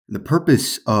The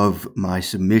purpose of my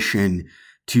submission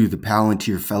to the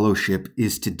Palantir Fellowship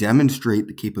is to demonstrate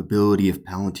the capability of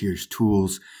Palantir's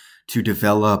tools to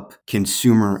develop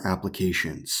consumer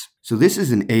applications. So this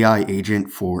is an AI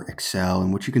agent for Excel,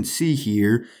 and what you can see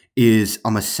here is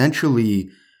I'm essentially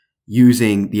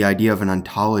using the idea of an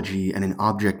ontology and an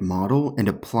object model and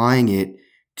applying it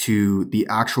to the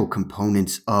actual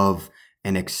components of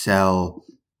an Excel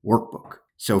workbook.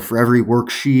 So for every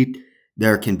worksheet,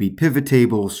 there can be pivot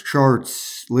tables,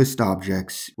 charts, list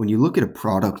objects. When you look at a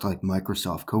product like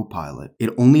Microsoft Copilot, it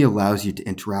only allows you to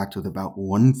interact with about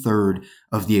 1/3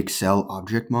 of the Excel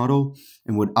object model.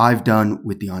 And what I've done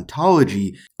with the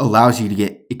ontology allows you to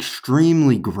get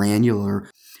extremely granular.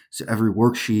 So every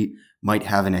worksheet might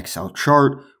have an Excel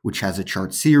chart, which has a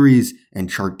chart series and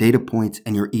chart data points,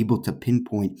 and you're able to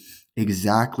pinpoint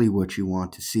exactly what you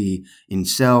want to see in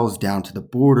cells down to the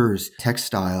borders, text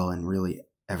style, and really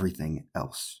everything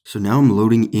else. So now I'm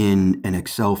loading in an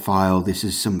Excel file. This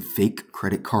is some fake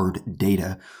credit card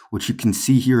data. What you can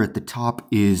see here at the top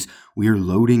is we are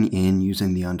loading in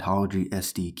using the ontology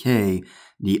SDK,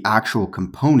 the actual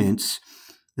components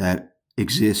that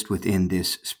exist within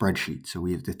this spreadsheet. So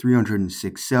we have the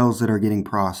 306 cells that are getting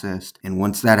processed. And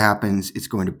once that happens, it's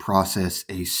going to process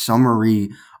a summary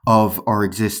of our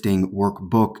existing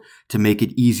workbook to make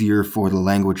it easier for the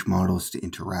language models to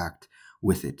interact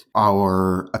with it.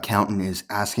 Our accountant is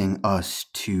asking us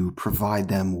to provide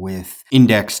them with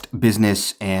indexed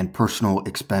business and personal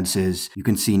expenses. You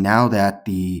can see now that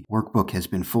the workbook has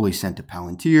been fully sent to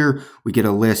Palantir. We get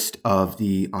a list of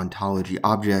the ontology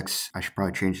objects. I should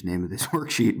probably change the name of this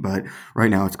worksheet, but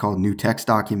right now it's called new text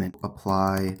document.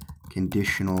 Apply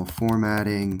conditional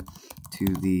formatting to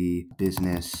the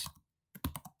business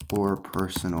or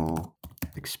personal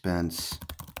expense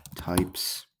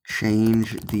types.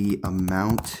 Change the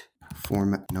amount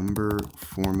number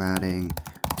formatting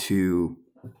to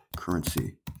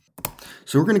currency.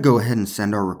 So we're going to go ahead and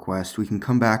send our request. We can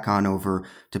come back on over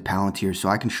to Palantir so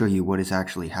I can show you what is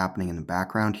actually happening in the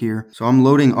background here. So I'm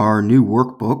loading our new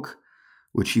workbook,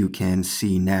 which you can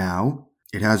see now.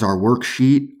 It has our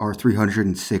worksheet, our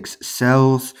 306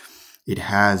 cells. It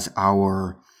has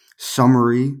our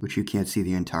summary, which you can't see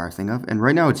the entire thing of. And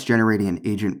right now it's generating an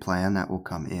agent plan that will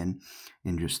come in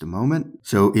just a moment.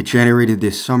 So it generated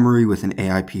this summary with an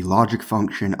AIP logic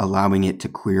function, allowing it to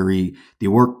query the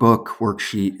workbook,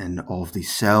 worksheet, and all of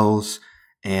these cells.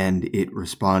 And it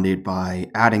responded by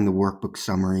adding the workbook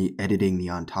summary, editing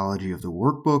the ontology of the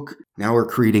workbook. Now we're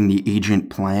creating the agent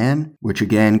plan, which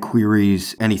again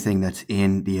queries anything that's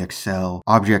in the Excel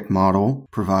object model,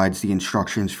 provides the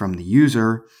instructions from the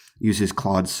user, uses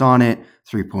Claude Sonnet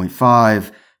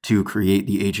 3.5 to create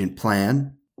the agent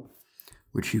plan,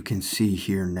 which you can see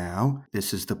here now.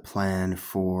 This is the plan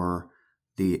for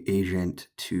the agent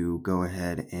to go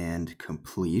ahead and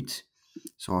complete.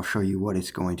 So I'll show you what it's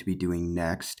going to be doing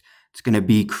next. It's going to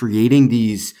be creating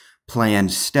these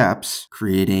planned steps,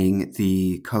 creating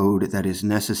the code that is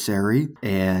necessary,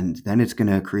 and then it's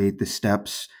going to create the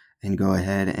steps and go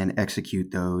ahead and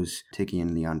execute those, taking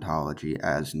in the ontology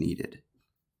as needed.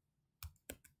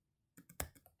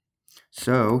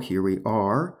 So here we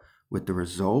are with the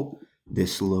result.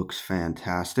 This looks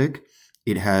fantastic.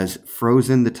 It has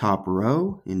frozen the top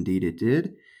row. Indeed it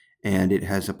did. And it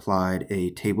has applied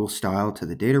a table style to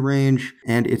the data range,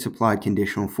 and it's applied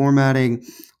conditional formatting.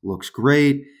 Looks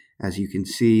great. As you can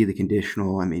see, the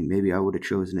conditional, maybe I would have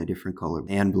chosen a different color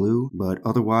and blue, but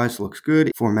otherwise looks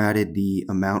good. Formatted the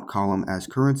amount column as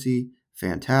currency.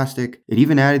 Fantastic. It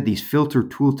even added these filter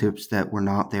tooltips that were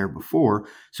not there before.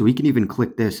 So we can even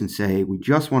click this and say, we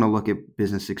just want to look at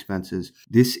business expenses.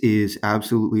 This is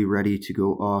absolutely ready to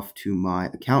go off to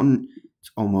my accountant. It's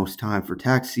almost time for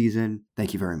tax season.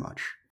 Thank you very much.